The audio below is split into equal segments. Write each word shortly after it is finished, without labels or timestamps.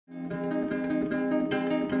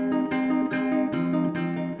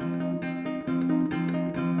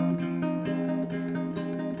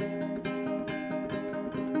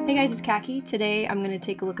Hey guys, it's Kaki. Today I'm going to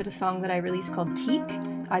take a look at a song that I released called Teek.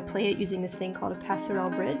 I play it using this thing called a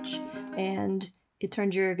Passerelle bridge, and it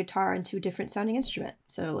turns your guitar into a different sounding instrument.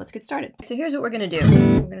 So let's get started. So here's what we're going to do.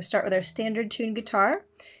 We're going to start with our standard tuned guitar,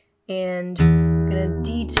 and we're going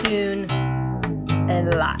to detune a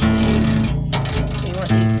lot. We want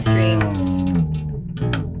these strings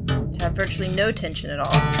to have virtually no tension at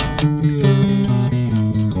all.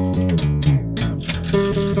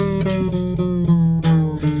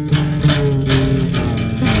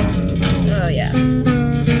 Oh yeah. I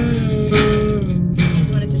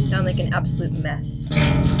want it to sound like an absolute mess.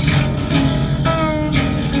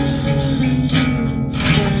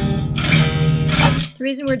 The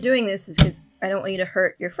reason we're doing this is because I don't want you to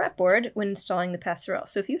hurt your fretboard when installing the Passerelle.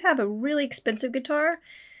 So if you have a really expensive guitar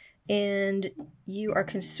and you are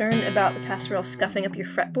concerned about the Passerelle scuffing up your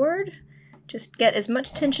fretboard, just get as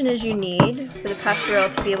much tension as you need for the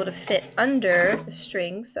Passerelle to be able to fit under the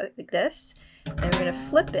strings like this. And we're going to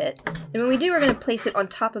flip it. And when we do, we're going to place it on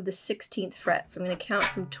top of the 16th fret. So I'm going to count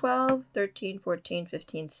from 12, 13, 14,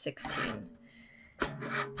 15, 16.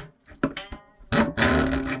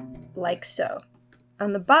 Like so.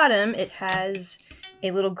 On the bottom, it has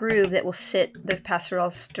a little groove that will sit the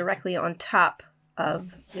Passerelle directly on top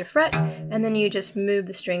of your fret. And then you just move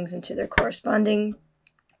the strings into their corresponding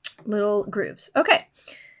little grooves. Okay,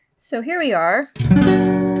 so here we are.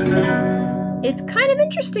 It's kind of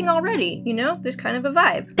interesting already, you know? There's kind of a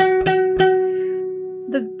vibe.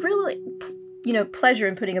 The real, pleasure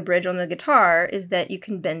in putting a bridge on the guitar is that you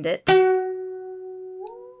can bend it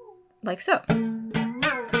like so.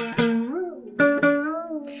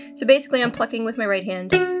 So basically I'm plucking with my right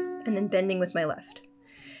hand and then bending with my left.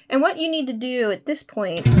 And what you need to do at this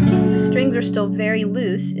point, the strings are still very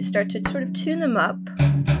loose, is start to sort of tune them up.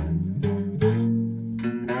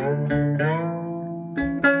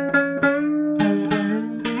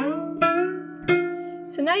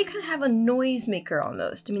 So now you kind of have a noisemaker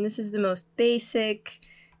almost. I mean, this is the most basic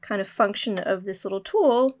kind of function of this little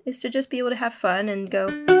tool, is to just be able to have fun and go.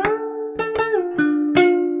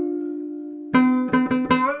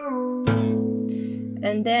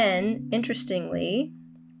 And then, interestingly,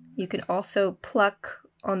 you can also pluck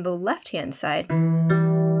on the left-hand side and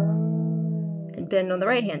bend on the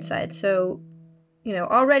right-hand side. So,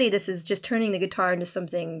 already this is just turning the guitar into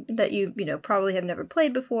something that you probably have never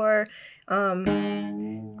played before.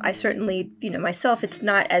 I certainly, myself, it's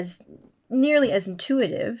not as nearly as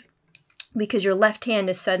intuitive because your left hand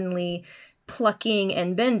is suddenly plucking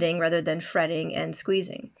and bending rather than fretting and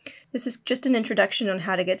squeezing. This is just an introduction on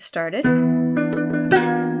how to get started.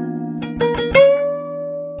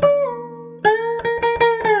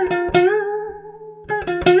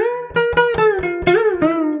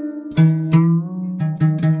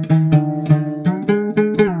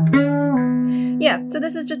 Yeah, so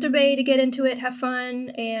this is just a way to get into it, have fun,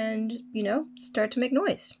 and, start to make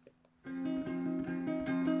noise.